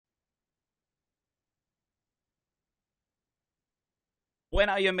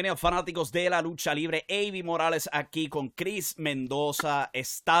Buenas y bienvenidos fanáticos de la lucha libre. Avi Morales aquí con Chris Mendoza.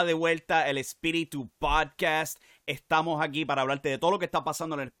 Está de vuelta el Espiritu Podcast. Estamos aquí para hablarte de todo lo que está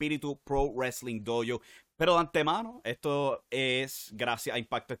pasando en el Espiritu Pro Wrestling Dojo. Pero de antemano, esto es gracias a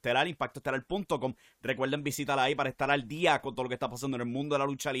Impacto Estelar, impactoestelar.com. Recuerden visitar ahí para estar al día con todo lo que está pasando en el mundo de la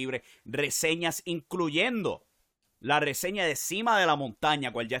lucha libre. Reseñas incluyendo la reseña de Cima de la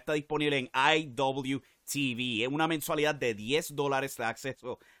Montaña, cual ya está disponible en IWTV. Es una mensualidad de $10 de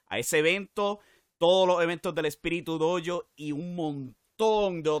acceso a ese evento, todos los eventos del Espíritu Dojo y un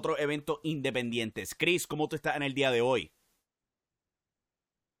montón de otros eventos independientes. Chris, ¿cómo tú estás en el día de hoy?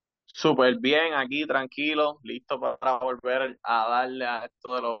 Súper bien, aquí tranquilo, listo para volver a darle a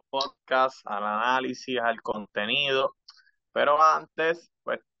esto de los podcasts, al análisis, al contenido. Pero antes,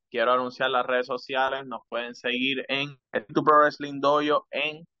 pues quiero anunciar las redes sociales. Nos pueden seguir en Espiritu Pro Wrestling Dojo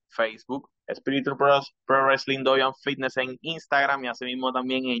en Facebook, Pro Wrestling Dojo en Fitness en Instagram y asimismo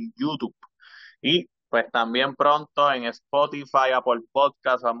también en YouTube. Y pues también pronto en Spotify, Apple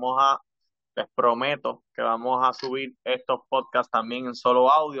Podcast, les prometo que vamos a subir estos podcasts también en solo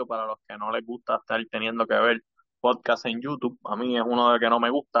audio para los que no les gusta estar teniendo que ver podcasts en YouTube. A mí es uno de que no me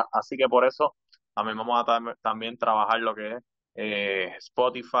gusta, así que por eso también vamos a también trabajar lo que es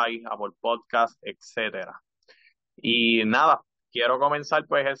Spotify, Apple Podcast, etcétera. Y nada, quiero comenzar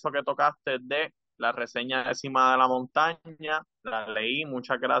pues eso que tocaste de la reseña de Cima de la Montaña. La leí,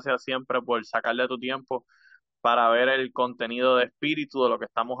 muchas gracias siempre por sacarle tu tiempo para ver el contenido de espíritu de lo que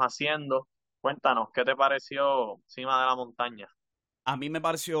estamos haciendo. Cuéntanos, ¿qué te pareció Cima de la Montaña? A mí me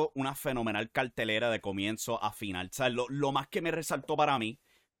pareció una fenomenal cartelera de comienzo a final. O sea, lo más que me resaltó para mí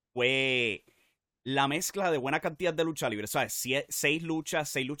fue la mezcla de buena cantidad de lucha libre, ¿sabes? Seis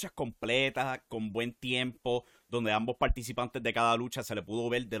luchas completas, con buen tiempo, donde ambos participantes de cada lucha se le pudo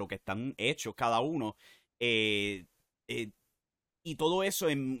ver de lo que están hechos cada uno. Eh, eh, y todo eso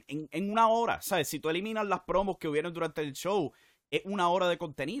en una hora, ¿sabes? Si tú eliminas las promos que hubieron durante el show, es una hora de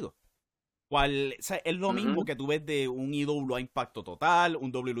contenido. Cual, o sea, es lo mismo Ujú. que tú ves de un IWA Impacto Total,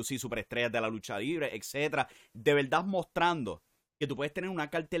 un WC Superestrellas de la lucha libre, etcétera. De verdad mostrando que tú puedes tener una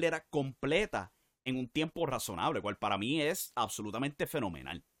cartelera completa en un tiempo razonable, cual para mí es absolutamente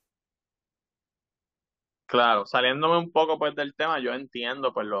fenomenal. Claro, saliéndome un poco pues del tema, yo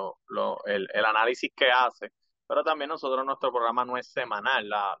entiendo pues el análisis que hace, pero también nosotros nuestro programa no es semanal.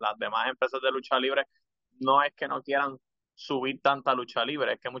 Las demás empresas de lucha libre no es que no quieran subir tanta lucha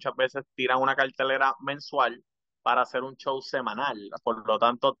libre, es que muchas veces tiran una cartelera mensual para hacer un show semanal. Por lo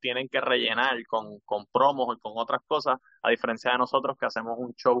tanto, tienen que rellenar con promos y con otras cosas, a diferencia de nosotros que hacemos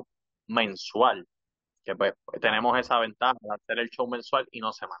un show mensual, que pues Claro. tenemos esa ventaja de hacer el show mensual y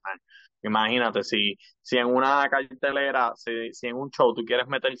no semanal. Imagínate, si en una cartelera, si en un show tú quieres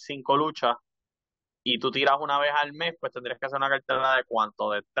meter 5 luchas y tú tiras una vez al mes, pues tendrías que hacer una cartelera de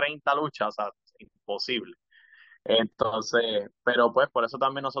cuánto, de 30 luchas, o sea, es imposible. Entonces, pero pues por eso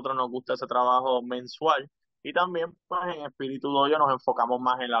también nosotros nos gusta ese trabajo mensual y también pues en Espíritu Doyo nos enfocamos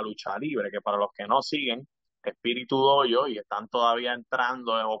más en la lucha libre, que para los que no siguen Espíritu Doyo y están todavía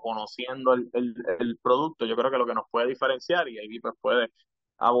entrando o conociendo el producto, yo creo que lo que nos puede diferenciar y ahí pues puede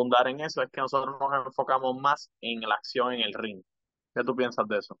abundar en eso es que nosotros nos enfocamos más en la acción en el ring. ¿Qué tú piensas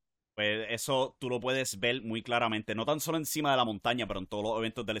de eso? Pues eso tú lo puedes ver muy claramente, no tan solo encima de la montaña, pero en todos los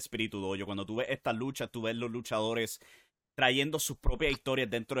eventos del Espíritu Dojo. Cuando tú ves estas luchas, tú ves los luchadores trayendo sus propias historias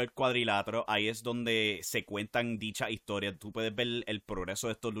dentro del cuadrilátero. Ahí es donde se cuentan dichas historias. Tú puedes ver el progreso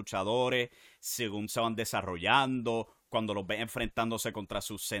de estos luchadores según se van desarrollando, cuando los ves enfrentándose contra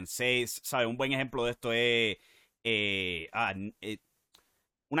sus senseis. ¿Sabes? Un buen ejemplo de esto es... eh, ah, eh,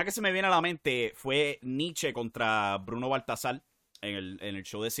 una que se me viene a la mente fue Nietzsche contra Bruno Baltasar en el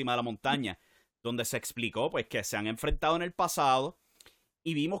show de Cima de la Montaña, donde se explicó pues que se han enfrentado en el pasado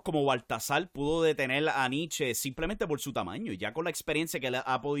y vimos como Baltasar pudo detener a Nietzsche simplemente por su tamaño. Y ya con la experiencia que él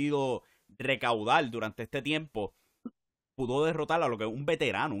ha podido recaudar durante este tiempo, pudo derrotar a lo que es un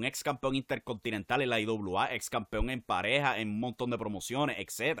veterano, un ex campeón intercontinental en la IWA, ex campeón en pareja, en un montón de promociones,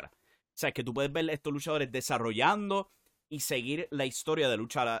 etcétera. O sea, que tú puedes ver estos luchadores desarrollando y seguir la historia de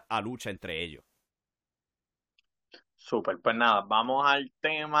lucha a lucha entre ellos. Súper, pues nada, vamos al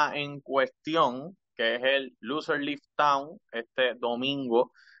tema en cuestión, que es el Loser Leave Town, este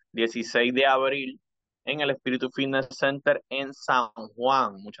domingo 16 de abril en el Espíritu Fitness Center en San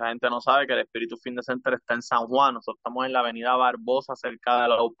Juan. Mucha gente no sabe que el Espíritu Fitness Center está en San Juan. Nosotros estamos en la avenida Barbosa, cerca de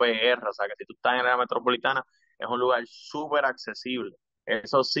la UPR, o sea que si tú estás en la metropolitana, es un lugar súper accesible.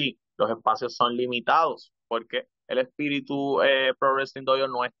 Eso sí, los espacios son limitados, porque el Espíritu Pro Wrestling Dojo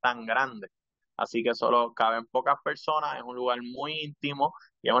no es tan grande. Así que solo caben pocas personas, es un lugar muy íntimo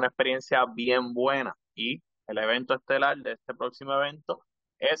y es una experiencia bien buena. Y El evento estelar de este próximo evento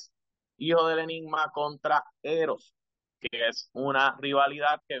es Hijo del Enigma contra Eros, que es una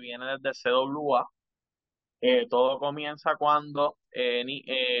rivalidad que viene desde CWA. Todo comienza cuando el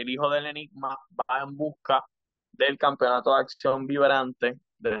Hijo del Enigma va en busca del campeonato de acción vibrante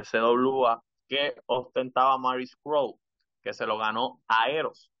de CWA que ostentaba Mary Scroll, que se lo ganó a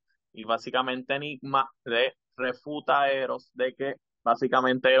Eros. Y básicamente Enigma le refuta a Eros de que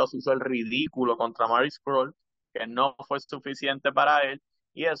básicamente Eros hizo el ridículo contra Mary Scroll, que no fue suficiente para él,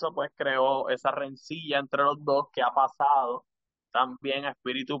 y eso pues creó esa rencilla entre los dos que ha pasado también a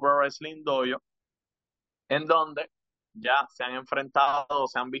Espiritu Pro Wrestling Dojo, en donde ya se han enfrentado,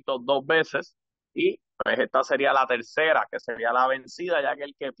 se han visto dos veces y pues esta sería la tercera, que sería la vencida, ya que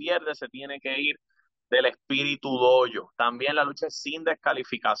el que pierde se tiene que ir del Espíritu Dojo. También la lucha es sin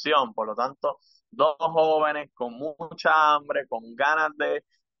descalificación, por lo tanto, dos jóvenes con mucha hambre, con ganas de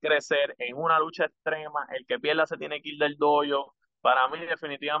crecer en una lucha extrema, el que pierda se tiene que ir del dojo. Para mí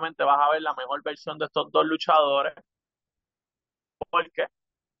definitivamente vas a ver la mejor versión de estos dos luchadores, porque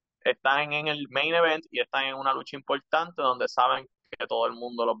están en el main event y están en una lucha importante donde saben que todo el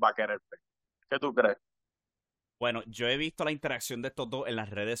mundo los va a querer ver. ¿Qué tú crees? Bueno, yo he visto la interacción de estos dos en las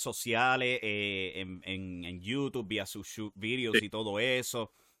redes sociales, en YouTube, vía sus videos Sí, y todo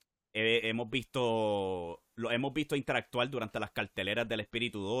eso. Lo hemos visto interactuar durante las carteleras del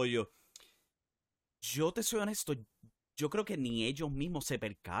Espíritu Dojo. Yo te soy honesto, yo creo que ni ellos mismos se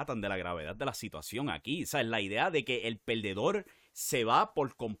percatan de la gravedad de la situación aquí. O sea, la idea de que el perdedor se va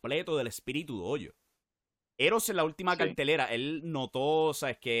por completo del Espíritu Dojo. Eros en la última sí. cartelera, él notó,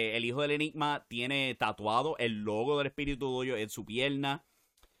 sabes, que el hijo del Enigma tiene tatuado el logo del Espíritu Dojo en su pierna,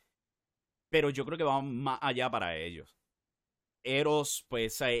 pero yo creo que va más allá para ellos. Eros,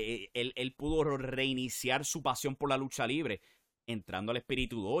 pues, él pudo reiniciar su pasión por la lucha libre entrando al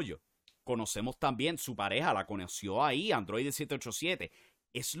Espíritu Dojo. Conocemos también su pareja, la conoció ahí, Android 787.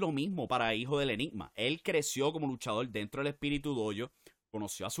 Es lo mismo para Hijo del Enigma. Él creció como luchador dentro del Espíritu Dojo,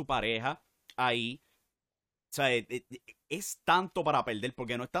 conoció a su pareja ahí. O sea, es tanto para perder,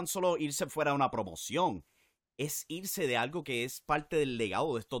 porque no es tan solo irse fuera de una promoción, es irse de algo que es parte del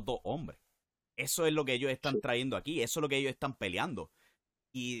legado de estos dos hombres. Eso es lo que ellos están Sí. trayendo aquí, eso es lo que ellos están peleando.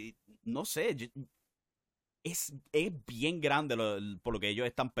 Y no sé, es bien grande por lo que ellos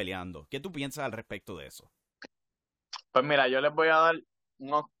están peleando. ¿Qué tú piensas al respecto de eso? Pues mira, yo les voy a dar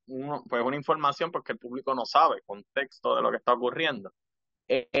pues una información porque el público no sabe contexto de lo que está ocurriendo.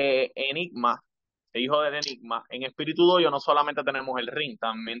 Enigma, hijo del Enigma, en Espíritu Dojo no solamente tenemos el ring,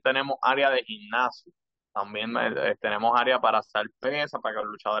 también tenemos área de gimnasio, también tenemos área para hacer pesas, para que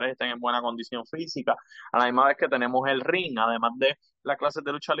los luchadores estén en buena condición física, a la misma vez que tenemos el ring, además de las clases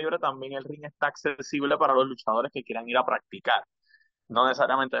de lucha libre, también el ring está accesible para los luchadores que quieran ir a practicar. No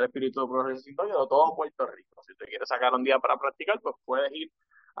necesariamente el Espíritu de Progreso, de todo Puerto Rico. Si te quieres sacar un día para practicar, pues puedes ir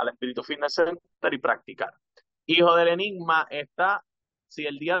al Espíritu Fitness Center y practicar. Hijo del Enigma está, si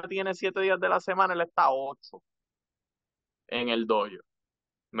el día tiene 7 días de la semana, él está 8 en el dojo,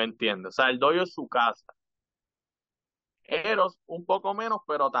 ¿me entiendes? O sea, el dojo es su casa. Eros un poco menos,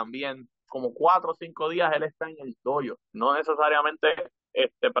 pero también como 4 o 5 días él está en el dojo. No necesariamente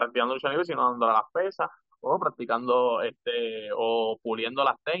practicando lucha libre, sino dando las pesas o practicando o puliendo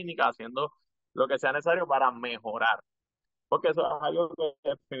las técnicas, haciendo lo que sea necesario para mejorar. Porque eso es algo que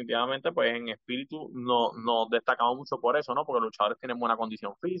definitivamente pues en espíritu no nos destacamos mucho por eso, ¿no? Porque los luchadores tienen buena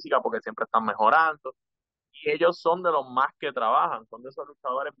condición física, porque siempre están mejorando. Y ellos son de los más que trabajan, son de esos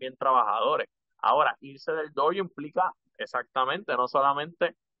luchadores bien trabajadores. Ahora, irse del dojo implica exactamente, no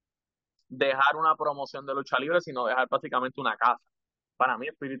solamente dejar una promoción de lucha libre, sino dejar básicamente una casa. Para mí,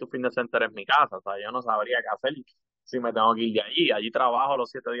 Espíritu Fitness Center es mi casa, o sea, yo no sabría qué hacer si me tengo que ir de allí. Allí trabajo los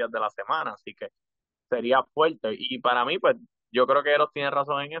 7 días de la semana, así que sería fuerte. Y para mí, pues, yo creo que Eros tiene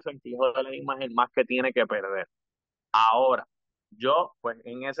razón en eso, en que Hijo de la Enigma es el más que tiene que perder. Ahora, yo, pues,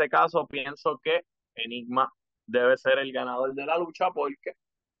 en ese caso pienso que Enigma debe ser el ganador de la lucha porque,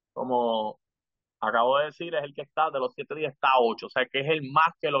 como acabo de decir, es el que está de los 7 días, está 8, o sea que es el más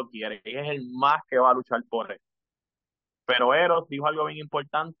que lo quiere, es el más que va a luchar por él. Pero Eros dijo algo bien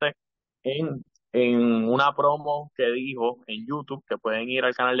importante en, en una promo que dijo en YouTube, que pueden ir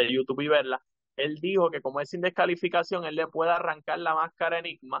al canal de YouTube y verla. Él dijo que como es sin descalificación, él le puede arrancar la máscara a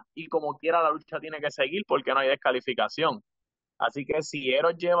Enigma y como quiera la lucha tiene que seguir porque no hay descalificación. Así que si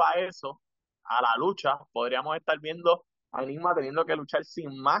Eros lleva eso a la lucha, podríamos estar viendo a Enigma teniendo que luchar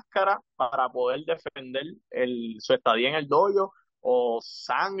sin máscara para poder defender su estadía en el dojo o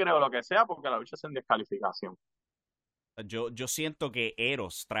sangre o lo que sea, porque la lucha es sin descalificación. Yo siento que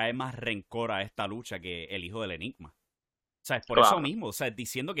Eros trae más rencor a esta lucha que el hijo del Enigma. sea, es por eso Claro. mismo, o sea,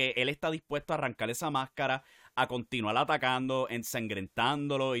 diciendo que él está dispuesto a arrancar esa máscara, a continuar atacando,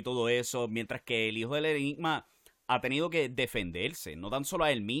 ensangrentándolo y todo eso, mientras que el hijo del enigma ha tenido que defenderse, no tan solo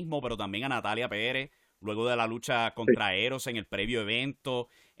a él mismo, pero también a Natalia Pérez, luego de la lucha Sí. contra Eros en el previo evento,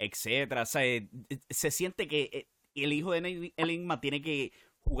 etcétera. O sea, se siente que el hijo del enigma tiene que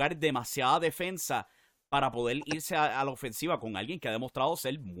jugar demasiada defensa para poder irse a la ofensiva con alguien que ha demostrado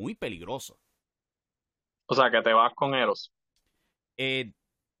ser muy peligroso. O sea, que te vas con Eros. Eh,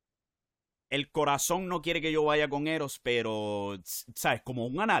 el corazón no quiere que yo vaya con Eros, pero, ¿sabes? Como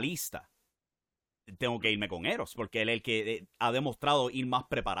un analista, tengo que irme con Eros, porque él es el que ha demostrado ir más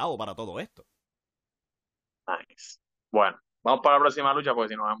preparado para todo esto. Nice. Bueno, vamos para la próxima lucha, porque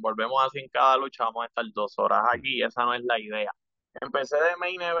si nos envolvemos así en cada lucha, vamos a estar 2 horas aquí y esa no es la idea. Empecé de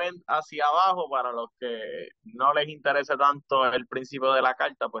main event hacia abajo para los que no les interese tanto el principio de la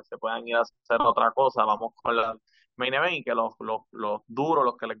carta, pues se puedan ir a hacer otra cosa. Vamos con la main event y que los duros,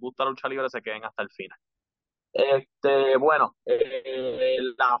 los que les gusta la lucha libre, se queden hasta el final. Bueno,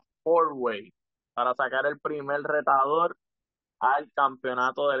 la four-way para sacar el primer retador al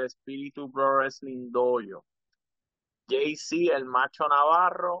campeonato del Espiritu Pro Wrestling Dojo. JC, el macho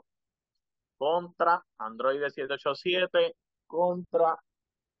Navarro, contra Android 787, contra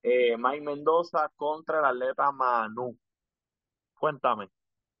Mike Mendoza, contra el atleta Manu. Cuéntame,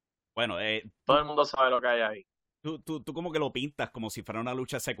 Bueno, todo el mundo sabe lo que hay ahí. tú como que lo pintas como si fuera una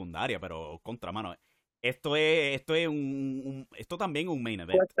lucha secundaria, pero contra mano. Esto también es un main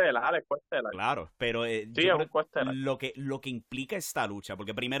event. Cuestelar, es cuestelar. Claro, pero Sí, yo es creo un cuestelar. lo que implica esta lucha,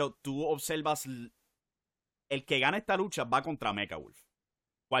 porque primero tú observas el que gana esta lucha va contra Mecha Wolf,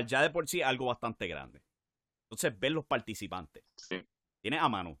 cual ya de por sí es algo bastante grande. Entonces ves los participantes. Sí. Tienes a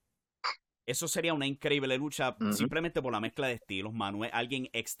Manu. Eso sería una increíble lucha Ujú. simplemente por la mezcla de estilos. Manu es alguien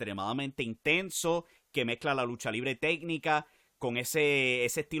extremadamente intenso que mezcla la lucha libre técnica con ese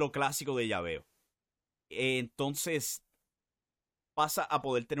estilo clásico de llaveo. Entonces pasa a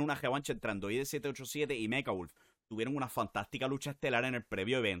poder tener una revancha entre Android 787 y Mecha Wolf. Tuvieron una fantástica lucha estelar en el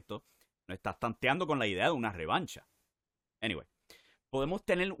previo evento. No estás tanteando con la idea de una revancha. Anyway, podemos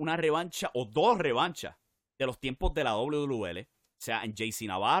tener una revancha o dos revanchas de los tiempos de la WWL, sea en JC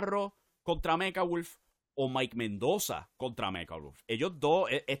Navarro contra Mecha Wolf o Mike Mendoza contra Mecha Wolf. Ellos dos,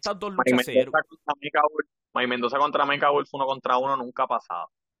 estas dos Mike luchas se dieron. Mendoza contra Mecha Wolf. Mike Mendoza contra Mecha Wolf, 1 contra 1, nunca ha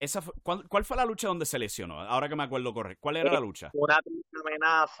pasado. ¿Cuál fue la lucha donde se lesionó? Ahora que me acuerdo correcto. ¿Cuál era la lucha? Fue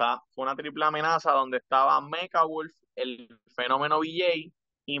una triple amenaza donde estaba Mecha Wolf, el fenómeno VJ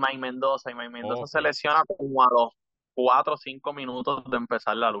y Mike Mendoza. Y Mike Mendoza Ok. se lesiona como a los 4 o 5 minutos de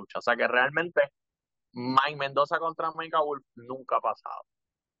empezar la lucha. O sea que realmente Mike Mendoza contra Mecha Wolf nunca ha pasado.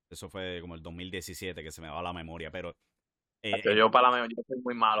 Eso fue como el 2017 que se me va la memoria, pero eh, Yo soy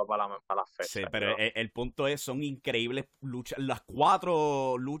muy malo para las sí, fechas. pero el punto es, son increíbles luchas. Las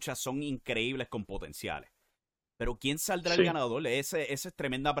cuatro luchas son increíbles con potenciales. Pero ¿quién saldrá el Sí, ganador? Esa es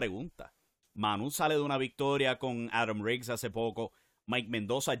tremenda pregunta. Manu sale de una victoria con Adam Riggs hace poco. Mike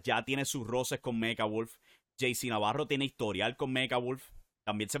Mendoza ya tiene sus roces con Mecha Wolf. JC Navarro tiene historial con Mecha Wolf.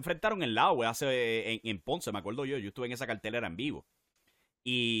 También se enfrentaron en la en Ponce, me acuerdo yo. Yo estuve en esa cartelera en vivo.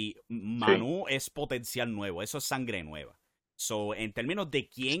 Y sí. Manu es potencial nuevo, eso es sangre nueva. So, en términos de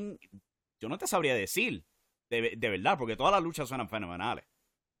quién, yo no te sabría decir, de verdad, porque todas las luchas suenan fenomenales.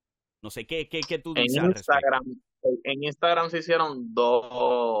 No sé, ¿qué tú En dices al respecto? Instagram, en Instagram se hicieron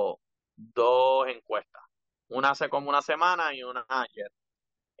dos encuestas. Una hace como una semana y una ayer.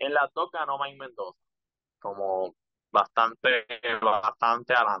 En las dos ganó Mike Mendoza, como bastante,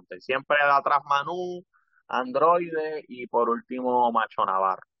 bastante adelante. Siempre de atrás Manu, Androide y por último Macho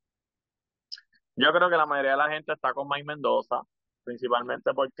Navarro. Yo creo que la mayoría de la gente está con Mike Mendoza,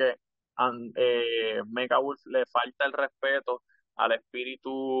 principalmente porque Mega Wolf le falta el respeto al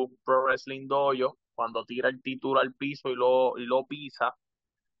espíritu Pro Wrestling Dojo cuando tira el título al piso y lo pisa,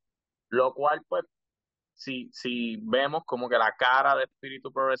 lo cual pues si vemos como que la cara de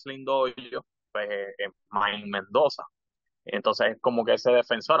espíritu Pro Wrestling Dojo pues es Mike Mendoza. Entonces es como que ese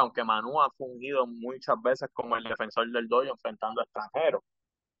defensor, aunque Manu ha fungido muchas veces como el defensor del dojo enfrentando a extranjeros.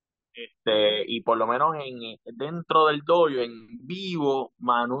 Y por lo menos dentro del dojo, en vivo,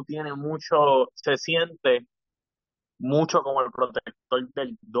 Manu tiene mucho, se siente mucho como el protector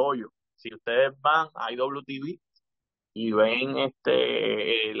del dojo. Si ustedes van a IWTV y ven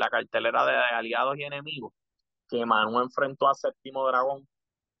la cartelera de aliados y enemigos, que Manu enfrentó a Séptimo Dragón,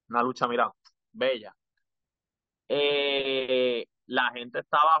 una lucha, mira, bella. La gente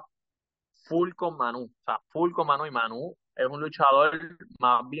estaba full con Manu, o sea, full con Manu, y Manu es un luchador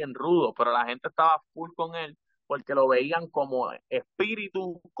más bien rudo, pero la gente estaba full con él porque lo veían como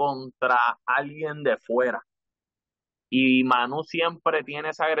espíritu contra alguien de fuera. Y Manu siempre tiene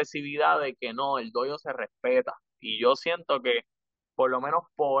esa agresividad de que no, el dojo se respeta. Y yo siento que por lo menos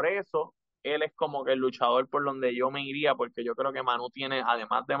por eso él es como que el luchador por donde yo me iría, porque yo creo que Manu tiene,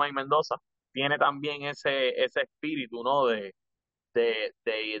 además de Mike Mendoza, tiene también ese espíritu, ¿no? De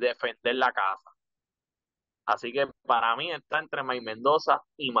defender la casa. Así que para mí está entre Mike Mendoza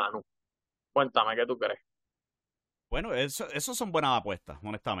y Manu. Cuéntame qué tú crees. Bueno, eso son buenas apuestas,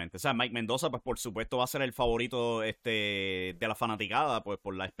 honestamente. O sea, Mike Mendoza, pues por supuesto va a ser el favorito de la fanaticada, pues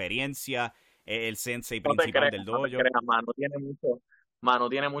por la experiencia, el sensei No te principal creas, del no te dojo. creas, Manu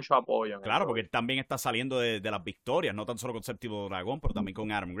tiene mucho apoyo en el Claro, dojo. porque él también está saliendo de las victorias, no tan solo con Séptimo Dragón, pero también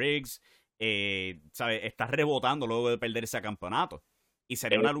con Adam Riggs. ¿Sabe? Está rebotando luego de perder ese campeonato. Y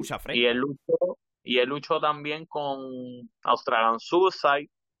sería Eh, una lucha y él fresca. luchó, y él luchó también con Australian Suicide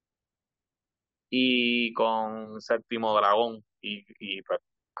y con Séptimo Dragón y pues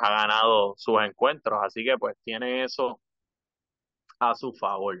ha ganado sus encuentros, así que pues tiene eso a su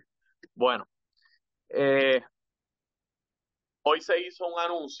favor. Bueno, eh, hoy se hizo un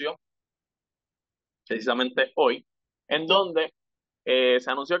anuncio, precisamente hoy, en donde se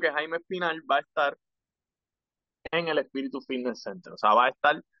anunció que Jaime Espinal va a estar en el Espíritu Fitness Center, o sea, va a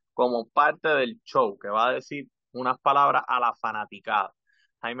estar como parte del show, que va a decir unas palabras a la fanaticada.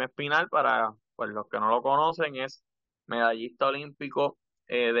 Jaime Espinal, para pues, los que no lo conocen, es medallista olímpico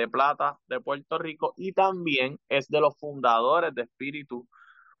de plata de Puerto Rico y también es de los fundadores de Espíritu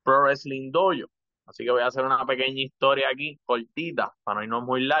Pro Wrestling Dojo. Así que voy a hacer una pequeña historia aquí, cortita, para no irnos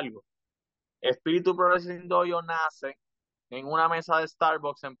muy largo. Espíritu Pro Wrestling Dojo nace en una mesa de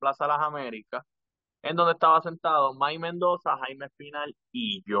Starbucks en Plaza Las Américas, en donde estaba sentado Mike Mendoza, Jaime Espinal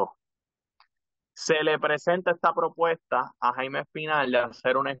y yo. Se le presenta esta propuesta a Jaime Espinal de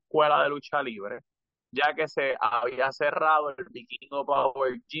hacer una escuela de lucha libre, ya que se había cerrado el Vikingo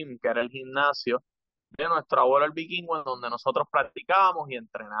Power Gym, que era el gimnasio de nuestro abuelo el Vikingo, en donde nosotros practicábamos y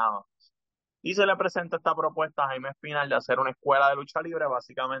entrenábamos. Y se le presenta esta propuesta a Jaime Espinal de hacer una escuela de lucha libre,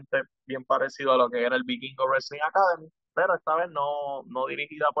 básicamente bien parecido a lo que era el Vikingo Wrestling Academy, pero esta vez no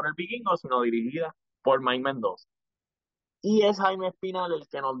dirigida por el Vikingo, sino dirigida por Mike Mendoza. Y es Jaime Espinal el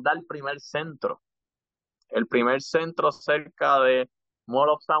que nos da el primer centro cerca de Mall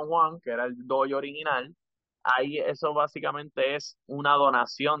of San Juan, que era el dojo original. Ahí eso básicamente es una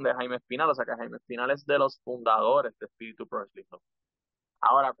donación de Jaime Espinal, o sea que Jaime Espinal es de los fundadores de Espíritu Pro Wrestling.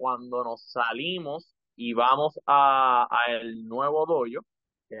 Ahora, cuando nos salimos y vamos a el nuevo dojo,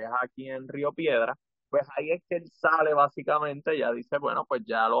 que es aquí en Río Piedra, pues ahí es que él sale básicamente, ya dice, bueno, pues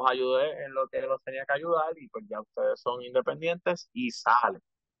ya los ayudé en lo que los tenía que ayudar y pues ya ustedes son independientes y sale.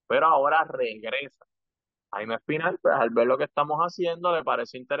 Pero ahora regresa. Jaime Espinal, pues al ver lo que estamos haciendo, le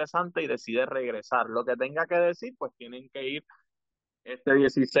parece interesante y decide regresar. Lo que tenga que decir, pues tienen que ir este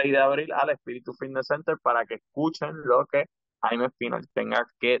 16 de abril al Espíritu Fitness Center para que escuchen lo que Jaime Espinal tenga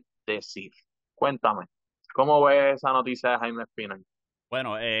que decir. Cuéntame, ¿cómo ves esa noticia de Jaime Espinal?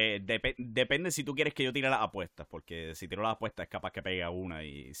 Bueno, depende si tú quieres que yo tire las apuestas, porque si tiro las apuestas es capaz que pegue una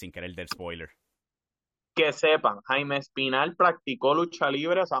y sin querer del spoiler. Que sepan, Jaime Espinal practicó lucha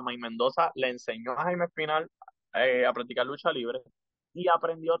libre, o sea, May Mendoza le enseñó a Jaime Espinal a practicar lucha libre y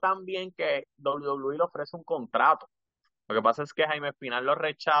aprendió también que WWE le ofrece un contrato. Lo que pasa es que Jaime Espinal lo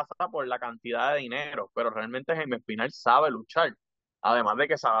rechaza por la cantidad de dinero, pero realmente Jaime Espinal sabe luchar, además de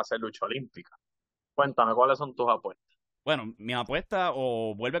que sabe hacer lucha olímpica. Cuéntame, ¿cuáles son tus apuestas? Bueno, mi apuesta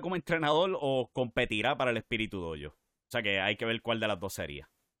o vuelve como entrenador o competirá para el Espíritu Dojo. O sea que hay que ver cuál de las dos sería.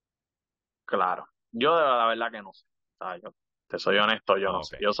 Claro, yo de la verdad que no sé. O sea, yo te soy honesto, yo no Ok.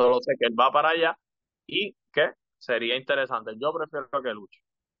 sé. Yo solo sé que él va para allá y que sería interesante. Yo prefiero que luche,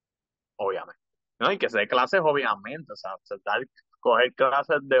 obviamente. ¿No? Y que se dé clases, obviamente. O sea, coger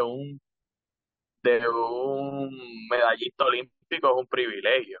clases de un medallista olímpico es un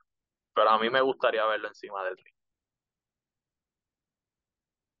privilegio, pero a mí me gustaría verlo encima del ring.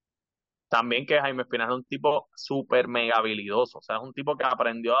 También que Jaime Espinal es un tipo súper mega habilidoso, o sea, es un tipo que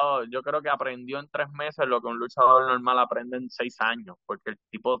aprendió, yo creo que aprendió en 3 meses lo que un luchador normal aprende en 6 años, porque el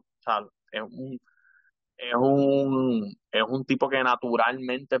tipo, o sea, es un tipo que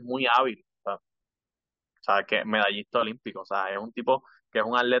naturalmente es muy hábil, o sea, que medallista olímpico, o sea, es un tipo que es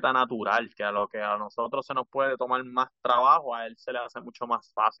un atleta natural, que a lo que a nosotros se nos puede tomar más trabajo, a él se le hace mucho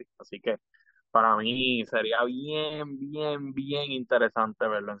más fácil, así que para mí sería bien, bien, bien interesante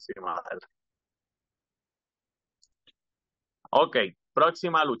verlo encima de él. Ok,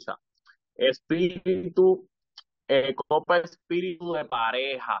 próxima lucha. Espíritu, Copa Espíritu de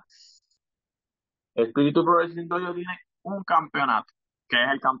parejas. Espíritu Pro Wrestling Dojo tiene un campeonato, que es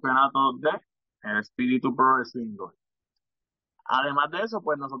el campeonato de el Espíritu Pro Wrestling Dojo. Además de eso,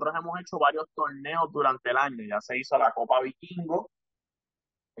 pues nosotros hemos hecho varios torneos durante el año. Ya se hizo la Copa Vikingo,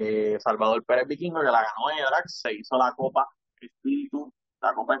 Salvador Pérez Vikingo, que la ganó Edrax, se hizo la Copa Espíritu,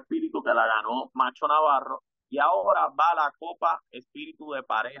 la Copa Espíritu, que la ganó Macho Navarro, y ahora va la Copa Espíritu de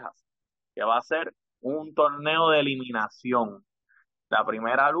Parejas, que va a ser un torneo de eliminación. La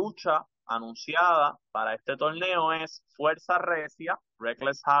primera lucha anunciada para este torneo es Fuerza Recia,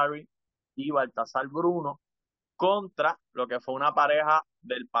 Reckless Harry y Baltasar Bruno contra lo que fue una pareja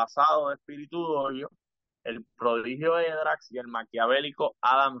del pasado de Espíritu Doyo, el prodigio Edrax y el maquiavélico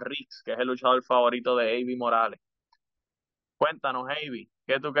Adam Riggs, que es el luchador favorito de Avi Morales. Cuéntanos, Avi,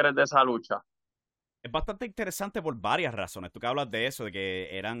 ¿qué tú crees de esa lucha? Es bastante interesante por varias razones. Tú que hablas de eso, de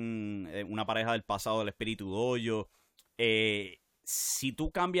que eran una pareja del pasado del Espíritu Doyo. Si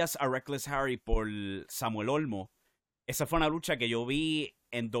tú cambias a Reckless Harry por Samuel Olmo, esa fue una lucha que yo vi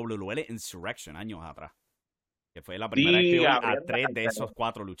en WL Insurrection años atrás. Que fue la primera vez que Sí, yo vi a 3 de esos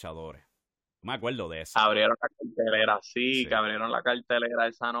 4 luchadores. No me acuerdo de esa. abrieron la cartelera, sí, que Sí. abrieron la cartelera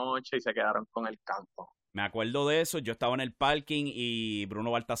esa noche y se quedaron con el campo. Me acuerdo de eso. Yo estaba en el parking y Bruno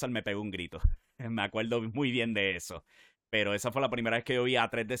Baltazar me pegó un grito. Me acuerdo muy bien de eso. Pero esa fue la primera vez que yo vi a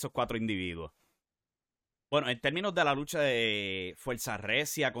 3 de esos 4 individuos. Bueno, en términos de la lucha de Fuerza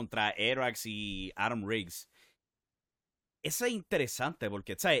Recia contra Erax y Adam Riggs, eso es interesante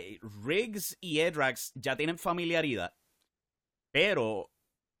porque, ¿sabes? Riggs y Edrax ya tienen familiaridad, pero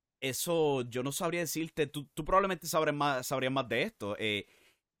eso yo no sabría decirte. Tú probablemente sabrías más de esto.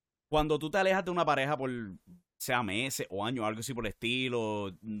 Cuando tú te alejas de una pareja por, sea meses o años, algo así por el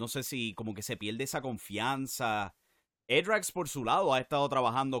estilo, no sé si como que se pierde esa confianza. Edrax, por su lado, ha estado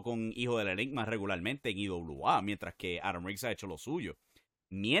trabajando con Hijo del Enigma regularmente en IWA, mientras que Adam Riggs ha hecho lo suyo.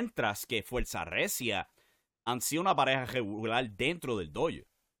 Mientras que Fuerza Recia han sido una pareja regular dentro del dojo.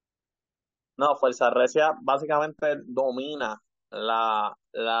 No, Fuerza Recia básicamente domina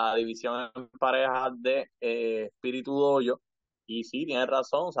la división en parejas de Espíritu Doyo. Y sí, tienes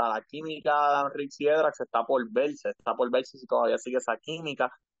razón, o sea, la química de Rick y Edrax está por verse si todavía sigue esa química,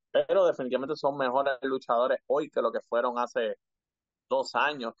 pero definitivamente son mejores luchadores hoy que lo que fueron hace 2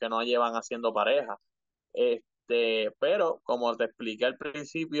 años que no llevan haciendo pareja. Pero como te expliqué al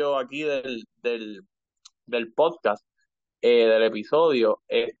principio aquí del podcast, del episodio,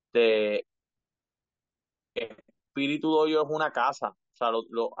 Espíritu Doyo es una casa. O sea,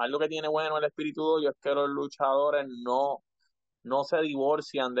 algo que tiene bueno el Espíritu Doyo es que los luchadores no se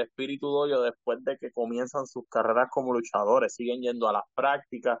divorcian de Espíritu Doyo después de que comienzan sus carreras como luchadores. Siguen yendo a las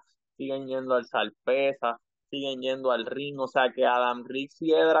prácticas, siguen yendo al salpesa, siguen yendo al ring. O sea que Adam Riggs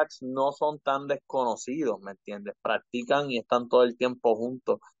y Edrax no son tan desconocidos, ¿me entiendes? Practican y están todo el tiempo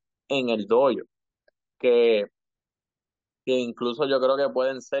juntos en el dojo. Que incluso yo creo que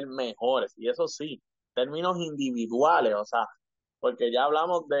pueden ser mejores. Y eso sí, términos individuales, o sea, porque ya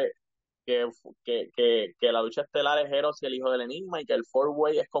hablamos de que la lucha estelar es Eros y el Hijo del Enigma y que el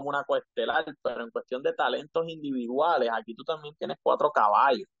Four-Way es como una coestelar, pero en cuestión de talentos individuales, aquí tú también tienes 4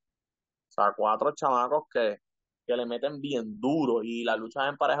 caballos, o sea, 4 chamacos que le meten bien duro y las luchas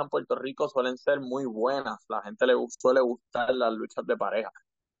en pareja en Puerto Rico suelen ser muy buenas, la gente suele gustar las luchas de pareja.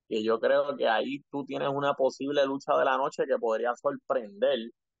 Y yo creo que ahí tú tienes una posible lucha de la noche que podría sorprender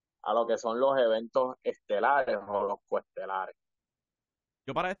a lo que son los eventos estelares o los coestelares.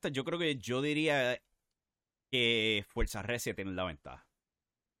 Yo para esta, yo creo que yo diría que Fuerza Recia tiene la ventaja.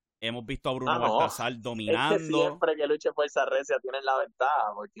 Hemos visto a Bruno Ah, no, Baltazar es que dominando, siempre que luche Fuerza Recia tienen la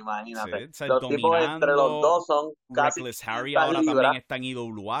ventaja, porque sí, imagínate, o sea, los tipos entre los dominando. dos son casi Reckless Harry 500 ahora también libras. está en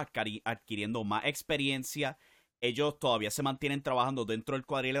IWA adquiriendo más experiencia. Ellos todavía se mantienen trabajando dentro del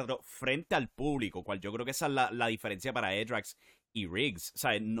cuadrilátero frente al público, cual yo creo que esa es la diferencia para Edrax y Riggs. O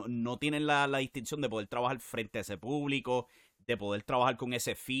sea, no tienen la distinción de poder trabajar frente a ese público, de poder trabajar con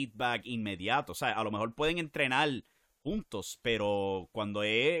ese feedback inmediato. O sea, a lo mejor pueden entrenar juntos, pero cuando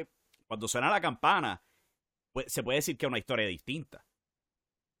suena la campana, pues, se puede decir que es una historia distinta.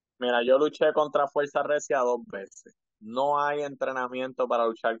 Mira, yo luché contra Fuerza Recia 2 veces. No hay entrenamiento para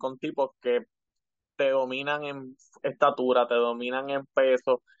luchar con tipos que te dominan en estatura, te dominan en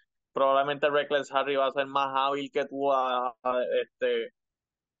peso. Probablemente Reckless Harry va a ser más hábil que tú,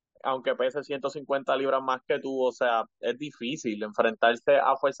 aunque pese 150 libras más que tú. O sea, es difícil. Enfrentarse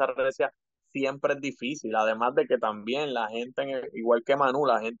a Fuerza Recia siempre es difícil. Además de que también la gente, igual que Manu,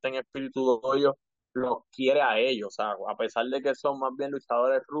 la gente en Espíritu Doyo los quiere a ellos. O sea, a pesar de que son más bien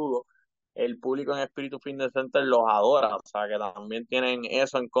luchadores rudos, el público en Espíritu Fitness Center los adora. O sea, que también tienen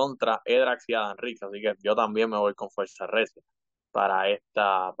eso en contra Edrax y Adam Riggs. Así que yo también me voy con Fuerza Recia para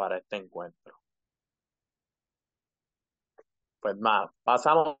este encuentro. Pues más,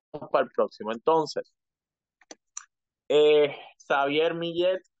 pasamos para el próximo. Entonces, Javier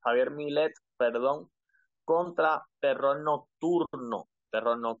Millet, perdón, contra Terror Nocturno.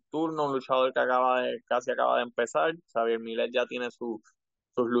 Terror Nocturno, un luchador que casi acaba de empezar. Xavier Millet ya tiene sus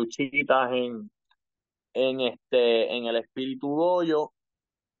luchitas en el Espíritu Dojo.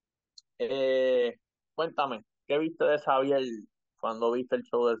 Cuéntame, ¿qué viste de Xavier cuando viste el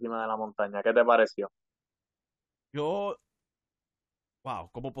show de Cima de la Montaña? ¿Qué te pareció? Yo, wow,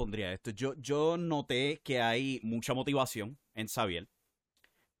 ¿cómo pondría esto? Yo noté que hay mucha motivación en Xavier,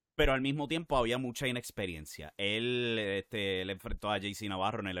 pero al mismo tiempo había mucha inexperiencia. Él le enfrentó a JC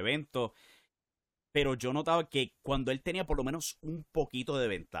Navarro en el evento, pero yo notaba que cuando él tenía por lo menos un poquito de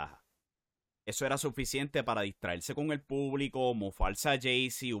ventaja, eso era suficiente para distraerse con el público, mofarse a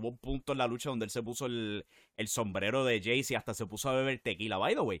Jaycee. Hubo un punto en la lucha donde él se puso el sombrero de Jaycee, hasta se puso a beber tequila.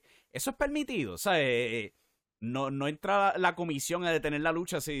 By the way, eso es permitido. O sea, no entra la comisión a detener la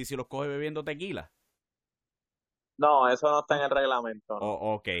lucha si los coge bebiendo tequila. No, eso no está en el reglamento, ¿no?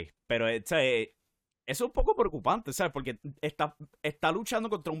 Ok, pero o sea, eso es un poco preocupante, ¿sabes? Porque está luchando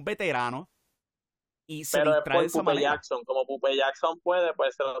contra un veterano y se Pero es distrae de por esa Pupe manera. Jackson. Como Pupe Jackson puede,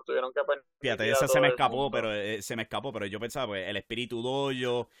 pues se lo tuvieron que Fíjate, permitir a ese se todo me el escapó, mundo. pero yo pensaba, pues, el espíritu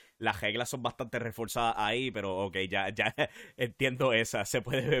doyo, las reglas son bastante reforzadas ahí, pero ok, ya entiendo esa, se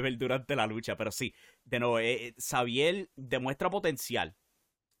puede beber durante la lucha, pero sí, de nuevo, Xavier demuestra potencial,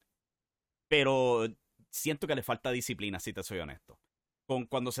 pero siento que le falta disciplina, si te soy honesto.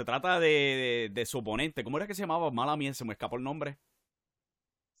 Cuando se trata de su oponente, ¿cómo era que se llamaba? Mala mía, se me escapó el nombre.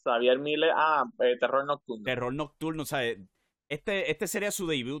 Xavier Miller, Terror Nocturno. Terror Nocturno, o sea, este sería su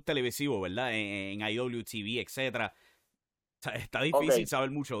debut televisivo, ¿verdad? En IWTV, etcétera. O sea, está Ok, difícil saber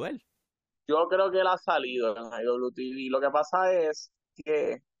mucho de él. yo creo que él ha salido en IWTV. Lo que pasa es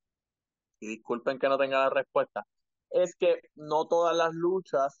que, y disculpen que no tenga la respuesta, es que no todas las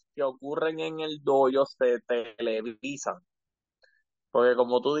luchas que ocurren en el dojo se televisan. Porque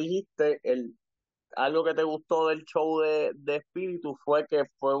como tú dijiste, algo que te gustó del show de Espíritu fue que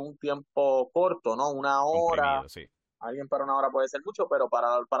fue un tiempo corto, ¿no? Una hora. Comprimido, sí. Alguien para una hora puede ser mucho, pero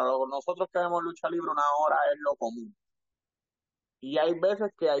para nosotros que vemos lucha libre, una hora es lo común. Y hay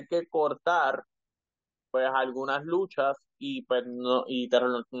veces que hay que cortar pues algunas luchas y pues no, y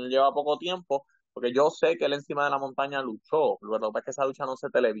Terrell no lleva poco tiempo, porque yo sé que él encima de la montaña luchó, lo que pasa es que esa lucha no se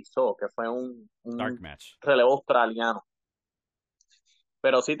televisó, que fue Dark un Match. relevo australiano.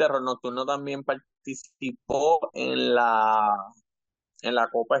 Pero sí, Terror Nocturno también participó en la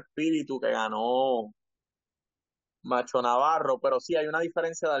Copa Espíritu que ganó Macho Navarro, pero sí hay una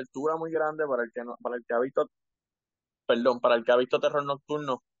diferencia de altura muy grande para el que ha visto, perdón, para el que ha visto Terror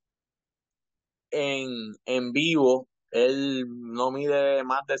Nocturno en vivo. Él no mide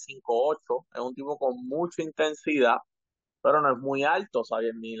más de 5'8", es un tipo con mucha intensidad, pero no es muy alto.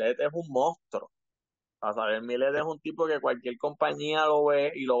 Xavier Millet es un monstruo. O sea, Xavier Millet es un tipo que cualquier compañía lo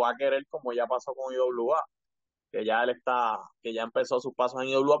ve y lo va a querer, como ya pasó con IWA, que ya empezó sus pasos en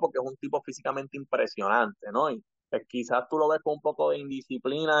IWA porque es un tipo físicamente impresionante, ¿no? Y pues, quizás tú lo ves con un poco de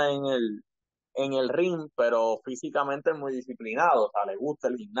indisciplina en el ring, pero físicamente es muy disciplinado, o sea, le gusta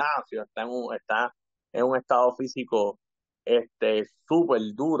el gimnasio, está en un estado físico súper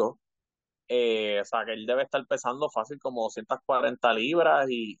duro. O sea, que él debe estar pesando fácil como 240 libras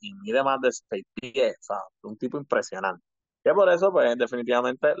y mide más de 6 pies, o sea, un tipo impresionante. Que por eso, pues,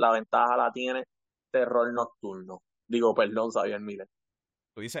 definitivamente la ventaja la tiene Terror Nocturno. Digo, perdón, Xavier Miller.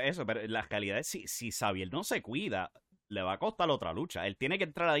 Tú dices eso, pero la realidad es si Xavier no se cuida, le va a costar otra lucha. Él tiene que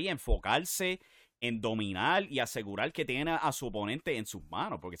entrar ahí, enfocarse en dominar y asegurar que tiene a su oponente en sus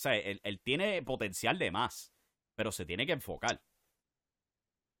manos, porque ¿sabes? Él tiene potencial de más, pero se tiene que enfocar.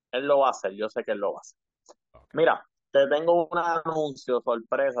 Él lo va a hacer, yo sé que él lo va a hacer. Ok, Mira, te tengo un anuncio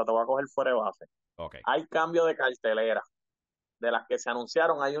sorpresa, te voy a coger fuera de base. ok. Hay cambio de cartelera. De las que se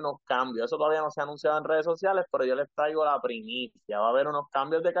anunciaron hay unos cambios. Eso todavía no se ha anunciado en redes sociales, pero yo les traigo la primicia. Va a haber unos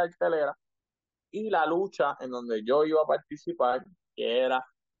cambios de cartelera y la lucha en donde yo iba a participar, que era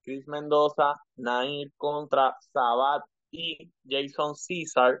Chris Mendoza, Nair contra Sabat y Jason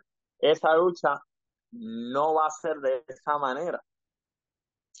Caesar. Esa lucha no va a ser de esa manera.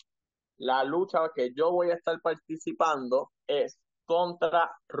 La lucha que yo voy a estar participando es contra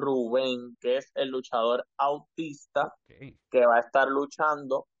Rubén, que es el luchador autista Ok. que va a estar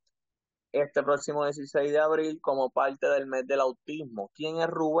luchando este próximo 16 de abril como parte del mes del autismo. ¿Quién es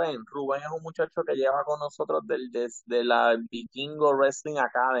Rubén? Rubén es un muchacho que lleva con nosotros desde la Vikingo Wrestling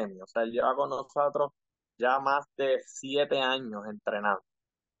Academy. O sea, él lleva con nosotros ya más de 7 años entrenando.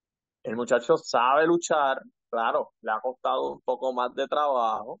 El muchacho sabe luchar, claro, le ha costado un poco más de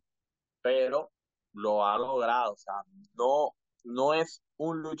trabajo, pero lo ha logrado. O sea, no, no es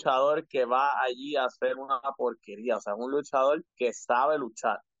un luchador que va allí a hacer una porquería, o sea, es un luchador que sabe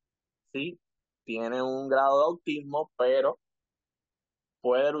luchar. Sí, tiene un grado de autismo, pero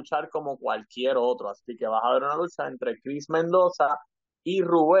puede luchar como cualquier otro. Así que vas a ver una lucha entre Chris Mendoza y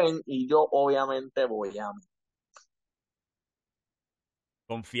Rubén, y yo obviamente voy a mí.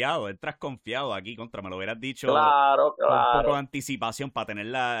 Confiado, entras confiado aquí contra, me lo hubieras dicho Claro, con un poco de claro. anticipación para tener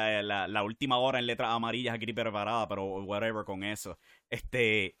la última hora en letras amarillas aquí preparada, pero whatever con eso.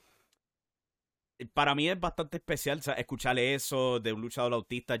 Para mí es bastante especial, o sea, escuchar eso de un luchador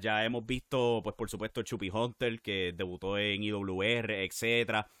autista. Ya hemos visto, pues por supuesto, Chupi Hunter, que debutó en IWR,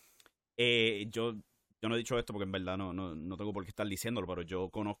 etcétera. Yo no he dicho esto porque en verdad no tengo por qué estar diciéndolo, pero yo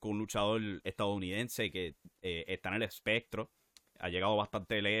conozco un luchador estadounidense que está en el espectro, ha llegado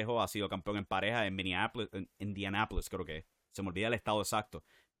bastante lejos, ha sido campeón en pareja en Minneapolis, en Indianapolis, creo que se me olvida el estado exacto.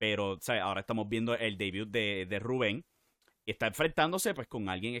 Pero, ¿sabes? Ahora estamos viendo el debut de Rubén y está enfrentándose pues con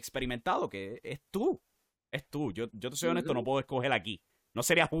alguien experimentado, que es tú. Es tú. Yo te soy honesto, no Ujú. puedo escoger aquí. No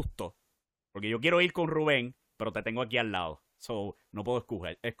sería justo. Porque yo quiero ir con Rubén, pero te tengo aquí al lado. So, no puedo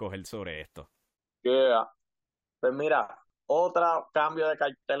escoger sobre esto. Yeah. Pues mira, otro cambio de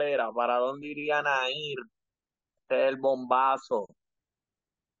cartelera. ¿Para dónde irían a ir? Este es el bombazo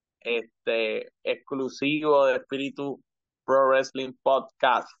exclusivo de Espiritu Pro Wrestling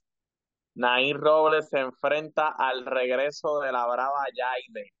Podcast. Nair Robles se enfrenta al regreso de la Brava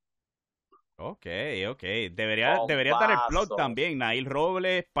Jaime. Ok, ok. Debería dar el plug Bombazo. también. Nail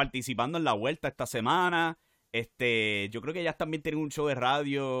Robles participando en la vuelta esta semana. Yo creo que ellas también tienen un show de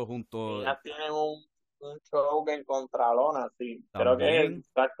radio junto Ellas tienen un show que en Contralona, sí. Creo que es también,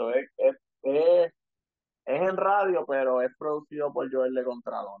 exacto. Es en radio, pero es producido por Joel de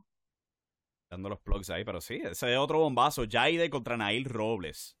Contralona. dando los plugs ahí, pero sí, ese es otro bombazo. Jaide contra Nail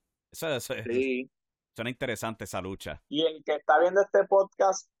Robles. Sí. Suena interesante esa lucha. Y el que está viendo este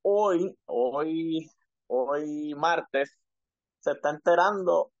podcast hoy martes, se está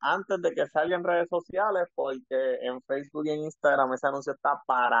enterando antes de que salga en redes sociales, porque en Facebook y en Instagram ese anuncio está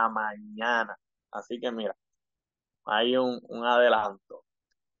para mañana. Así que mira, hay un adelanto.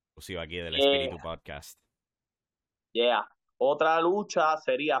 Exclusivo aquí del Eh, Espíritu Podcast. yeah. Otra lucha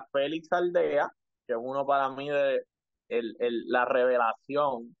sería Félix Aldea, que es uno para mí de la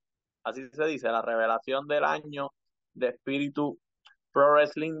revelación, así se dice, la revelación del año de Espíritu Pro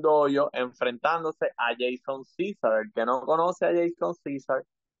Wrestling Dojo, enfrentándose a Jason Caesar. El que no conoce a Jason Caesar,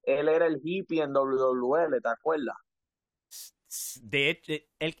 él era el hippie en WWE, ¿te acuerdas? De hecho,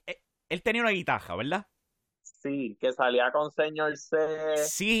 él tenía una guitarra, ¿verdad? Sí, que salía con Señor C.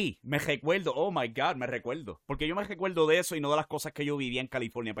 Sí, me recuerdo. Oh my God, me recuerdo. Porque yo me recuerdo de eso y no de las cosas que yo vivía en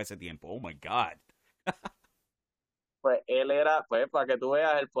California para ese tiempo. Oh my God. Pues él era, pues para que tú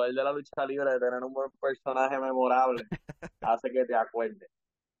veas el poder de la lucha libre, de tener un buen personaje memorable, hace que te acuerdes.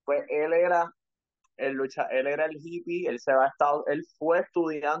 Pues él era el hippie, él fue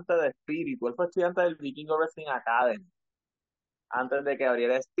estudiante de espíritu, él fue estudiante del Vikingo Wrestling Academy. Antes de que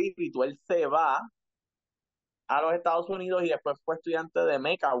abriera Espíritu, él se va a los Estados Unidos y después fue estudiante de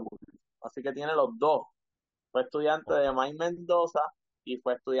Mecawood. Así que tiene los dos. Fue estudiante Oh, de Mike Mendoza y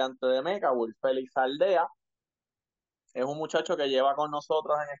fue estudiante de Mecawood. Félix Aldea es un muchacho que lleva con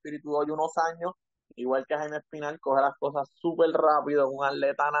nosotros en Espíritu hoy unos años, igual que Jaime Espinal, coge las cosas súper rápido, es un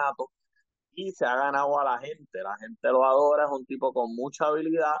atleta nato y se ha ganado a la gente. La gente lo adora, es un tipo con mucha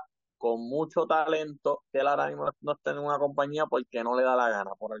habilidad, con mucho talento, que él ahora mismo no está en una compañía porque no le da la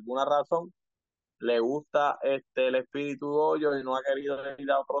gana. Por alguna razón, le gusta el espíritu hoyo y no ha querido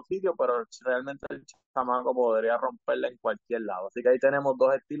ir a otro sitio, pero realmente el chamaco podría romperla en cualquier lado. Así que ahí tenemos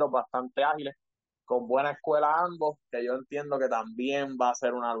dos estilos bastante ágiles, con buena escuela ambos, que yo entiendo que también va a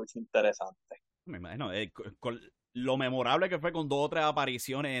ser una lucha interesante. me imagino. Con lo memorable que fue con 2 o 3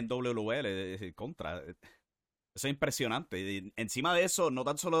 apariciones en WL contra. Eso es impresionante. Y encima de eso, no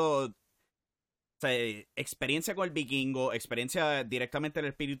tan solo sea, experiencia con el vikingo, experiencia directamente en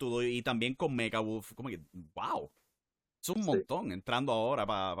el espíritu y también con Megawolf. Como que, wow. Es un Sí, montón entrando ahora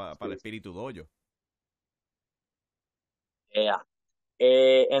para el sí. espíritu dojo. Yeah.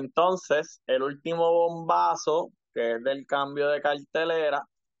 Entonces, el último bombazo, que es del cambio de cartelera,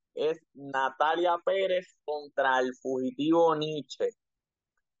 es Natalia Pérez contra el fugitivo Nietzsche.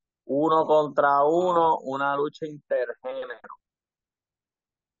 Uno contra Wow. uno, una lucha intergénero.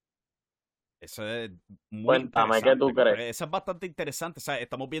 Eso es muy Cuéntame, ¿qué interesante, tú crees? correcto. Eso es bastante interesante. O sea,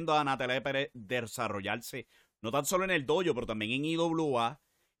 estamos viendo a Natalia Pérez desarrollarse no tan solo en el dojo, pero también en IWA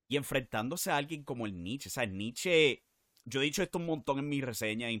y enfrentándose a alguien como el Nietzsche. O sea, el Nietzsche, yo he dicho esto un montón en mi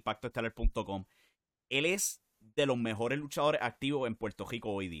reseña en impactoestelar.com. Él es de los mejores luchadores activos en Puerto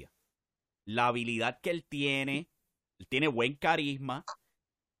Rico hoy día. La habilidad que él tiene, Él tiene buen carisma.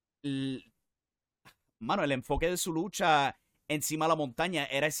 L- Mano, el enfoque de su lucha encima de la montaña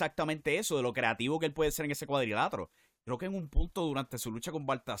era exactamente eso, de lo creativo que él puede ser en ese cuadrilátero. Creo que en un punto durante su lucha con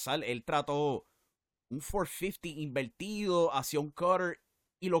Baltasar, él trató un 450 invertido hacia un cutter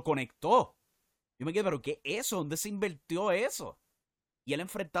y lo conectó. Yo me quedé, pero ¿qué es eso? ¿Dónde se invirtió eso? Y él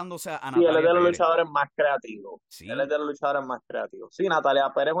enfrentándose a Sí, él es Natalia de los Pérez. luchadores más creativos. Él es Sí. de los luchadores más creativos. Sí,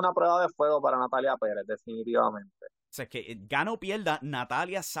 Natalia Pérez es una prueba de fuego para Natalia Pérez, definitivamente. O sea, que gana o pierda,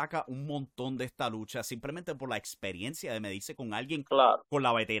 Natalia saca un montón de esta lucha simplemente por la experiencia de medirse con alguien Claro. con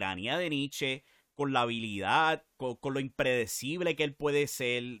la veteranía de Nietzsche, con la habilidad, con lo impredecible que él puede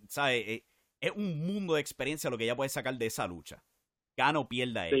ser, ¿sabes? Es un mundo de experiencia lo que ella puede sacar de esa lucha. Gana o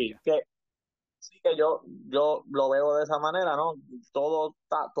pierda Sí, ella. sí que yo lo veo de esa manera, ¿no? Todo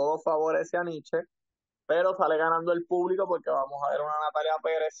favorece a Nietzsche, pero sale ganando el público porque vamos a ver una Natalia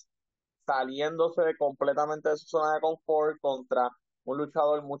Pérez saliéndose completamente de su zona de confort contra un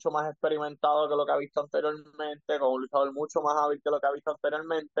luchador mucho más experimentado que lo que ha visto anteriormente, con un luchador mucho más hábil que lo que ha visto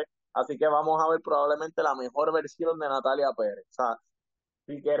anteriormente. Así que vamos a ver probablemente la mejor versión de Natalia Pérez. O sea,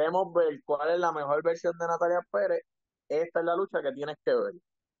 si queremos ver cuál es la mejor versión de Natalia Pérez, esta es la lucha que tienes que ver.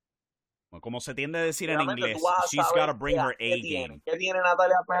 Como se tiende a decir en Obviamente tú inglés, vas a she's saber gotta bring her A-game. qué tiene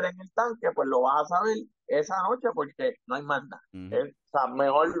Natalia Pérez en el tanque, pues lo vas a saber esa noche porque no hay más nada. Ujú. O sea,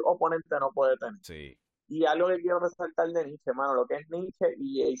 mejor oponente no puede tener. Sí. Y algo que quiero resaltar de Nietzsche, mano, lo que es Nietzsche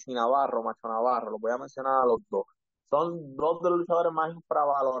y AC Navarro, Macho Navarro, lo voy a mencionar a los dos. Son dos de los luchadores más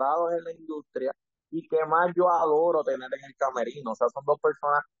infravalorados en la industria y que más yo adoro tener en el camerino. O sea, son dos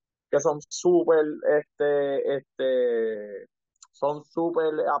personas que son son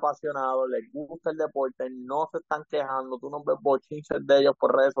súper apasionados, les gusta el deporte, no se están quejando, tú no ves bochinches de ellos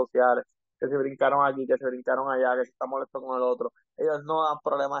por redes sociales, que se brincaron aquí, que se brincaron allá, que se está molesto con el otro. Ellos no dan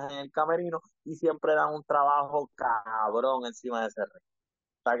problemas en el camerino y siempre dan un trabajo cabrón encima de ese ring.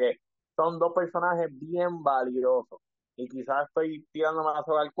 O sea que son dos personajes bien valiosos. Y quizás estoy tirándome la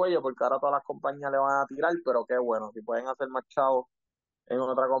soga al cuello porque ahora todas las compañías le van a tirar, pero qué bueno, si pueden hacer más chavos en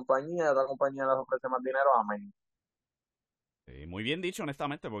otra compañía les ofrece más dinero, amén. Muy bien dicho,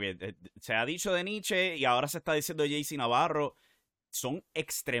 honestamente, porque se ha dicho de Nietzsche y ahora se está diciendo de JC Navarro. Son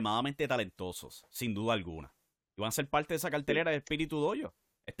extremadamente talentosos, sin duda alguna. Y van a ser parte de esa Sí. cartelera de Espíritu Doyo.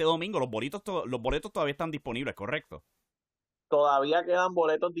 Este domingo los boletos todavía están disponibles, ¿correcto? Todavía quedan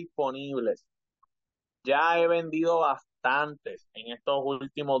boletos disponibles. Ya he vendido bastantes en estos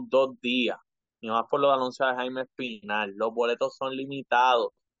últimos 2 días. Y más por los anuncios de Jaime Espinal. Los boletos son limitados.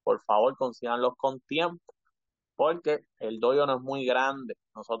 Por favor, consíganlos con tiempo. Porque el doyo no es muy grande.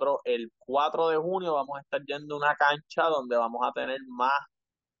 Nosotros el 4 de junio vamos a estar yendo a una cancha donde vamos a tener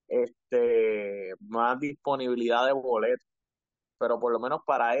más disponibilidad de boletos. Pero por lo menos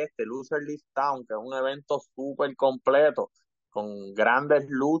para este Loser List Town, que es un evento súper completo, con grandes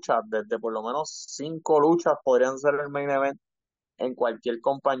luchas, desde por lo menos 5 luchas podrían ser el main event en cualquier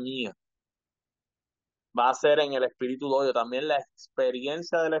compañía. Va a ser en el Espíritu Dojo. También la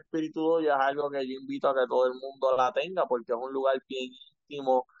experiencia del Espíritu Dojo es algo que yo invito a que todo el mundo la tenga, porque es un lugar bien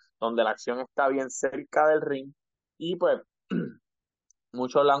íntimo, donde la acción está bien cerca del ring. Y pues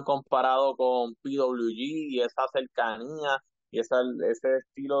muchos la han comparado con PWG y esa cercanía y ese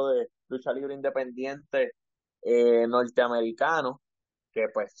estilo de lucha libre independiente norteamericano, que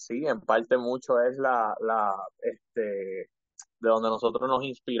pues sí, en parte mucho es de donde nosotros nos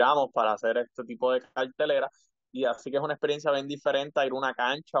inspiramos para hacer este tipo de cartelera. Y así que es una experiencia bien diferente a ir a una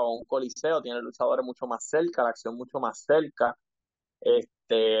cancha o a un coliseo, tiene luchadores mucho más cerca, la acción mucho más cerca,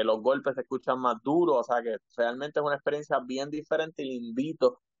 los golpes se escuchan más duros, o sea que realmente es una experiencia bien diferente y le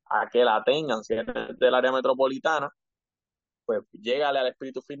invito a que la tengan. Si eres del área metropolitana, pues llégale al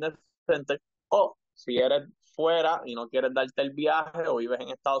Espíritu Fitness Center, o si eres fuera y no quieres darte el viaje o vives en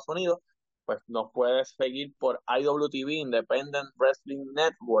Estados Unidos, pues nos puedes seguir por IWTV, Independent Wrestling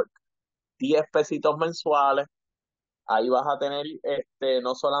Network, 10 pesitos mensuales. Ahí vas a tener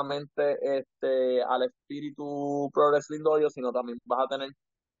no solamente al Espíritu Pro Wrestling Dojo, sino también vas a tener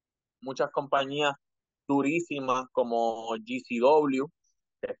muchas compañías durísimas como GCW,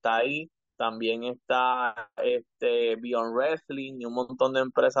 que está ahí. También está Beyond Wrestling y un montón de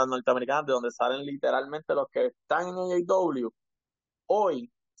empresas norteamericanas de donde salen literalmente los que están en AEW.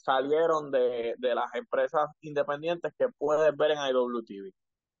 Hoy salieron de las empresas independientes que puedes ver en IWTV.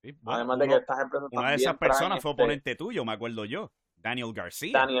 Sí, bueno, Además de que estas empresas una de esas también traen personas fue oponente tuyo, me acuerdo yo. Daniel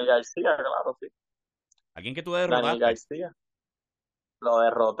García. Daniel García, claro, sí. Alguien que tú Daniel derrotaste. García, lo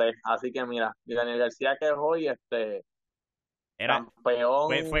derroté. Así que mira, Daniel García que es hoy Era, campeón,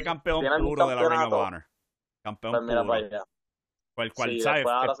 fue campeón tiene el puro de la Ring of campeonato, Honor. Campeón pues mira para puro. allá. Cual, Sí, ¿sabes?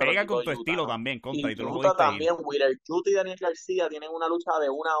 después ahora se lo Pega quitó con tu Utah, estilo ¿no? también, contra, Y y tú no Utah pudiste ir. también, Wheeler Yuta y Daniel García tienen una lucha de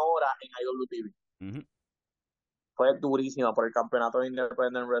 1 hora en IWTV. Ujú. Fue durísima por el campeonato de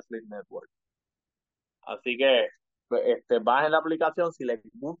Independent Wrestling Network. Así que bajen la aplicación si les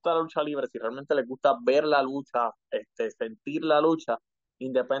gusta la lucha libre, si realmente les gusta ver la lucha, sentir la lucha.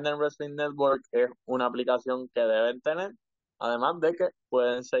 Independent Wrestling Network es una aplicación que deben tener. Además de que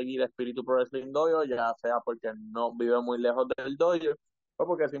pueden seguir Espiritu Pro Wrestling Dojo, ya sea porque no viven muy lejos del dojo, o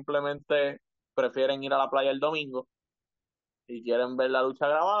porque simplemente prefieren ir a la playa el domingo y quieren ver la lucha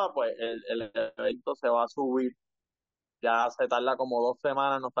grabada, pues el evento se va a subir. Ya se tarda como 2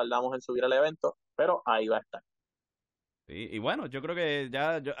 semanas, nos tardamos en subir el evento, pero ahí va a estar. Sí, y bueno, yo creo que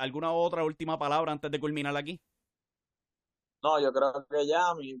ya, ¿alguna otra última palabra antes de culminar aquí? No, yo creo que ya,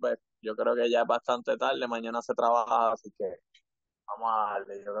 pues, yo creo que ya es bastante tarde, mañana se trabaja, así que vamos a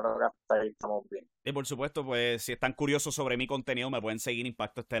darle, yo creo que hasta ahí estamos bien. Y por supuesto, pues si están curiosos sobre mi contenido, me pueden seguir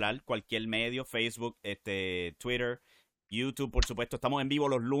Impacto Estelar, cualquier medio, Facebook, Twitter, YouTube, por supuesto. Estamos en vivo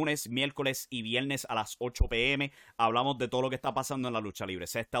los lunes, miércoles y viernes a las 8 p.m. Hablamos de todo lo que está pasando en la lucha libre,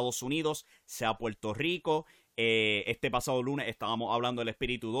 sea Estados Unidos, sea Puerto Rico. Este pasado lunes estábamos hablando del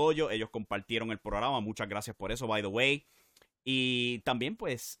Espíritu Dojo, ellos compartieron el programa, muchas gracias por eso, by the way. Y también,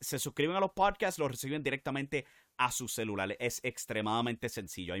 pues, se suscriben a los podcasts, los reciben directamente a sus celulares. Es extremadamente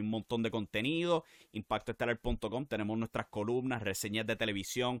sencillo. Hay un montón de contenido. Impactoestelar.com. Tenemos nuestras columnas, reseñas de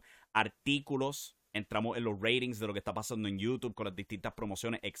televisión, artículos. Entramos en los ratings de lo que está pasando en YouTube con las distintas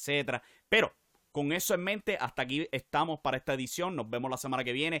promociones, etcétera. Pero con eso en mente, hasta aquí estamos para esta edición. Nos vemos la semana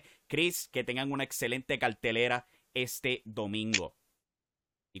que viene. Chris, que tengan una excelente cartelera este domingo.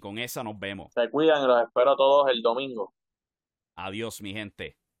 Y con esa nos vemos. Se cuidan y los espero todos el domingo. Adiós, mi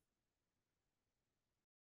gente.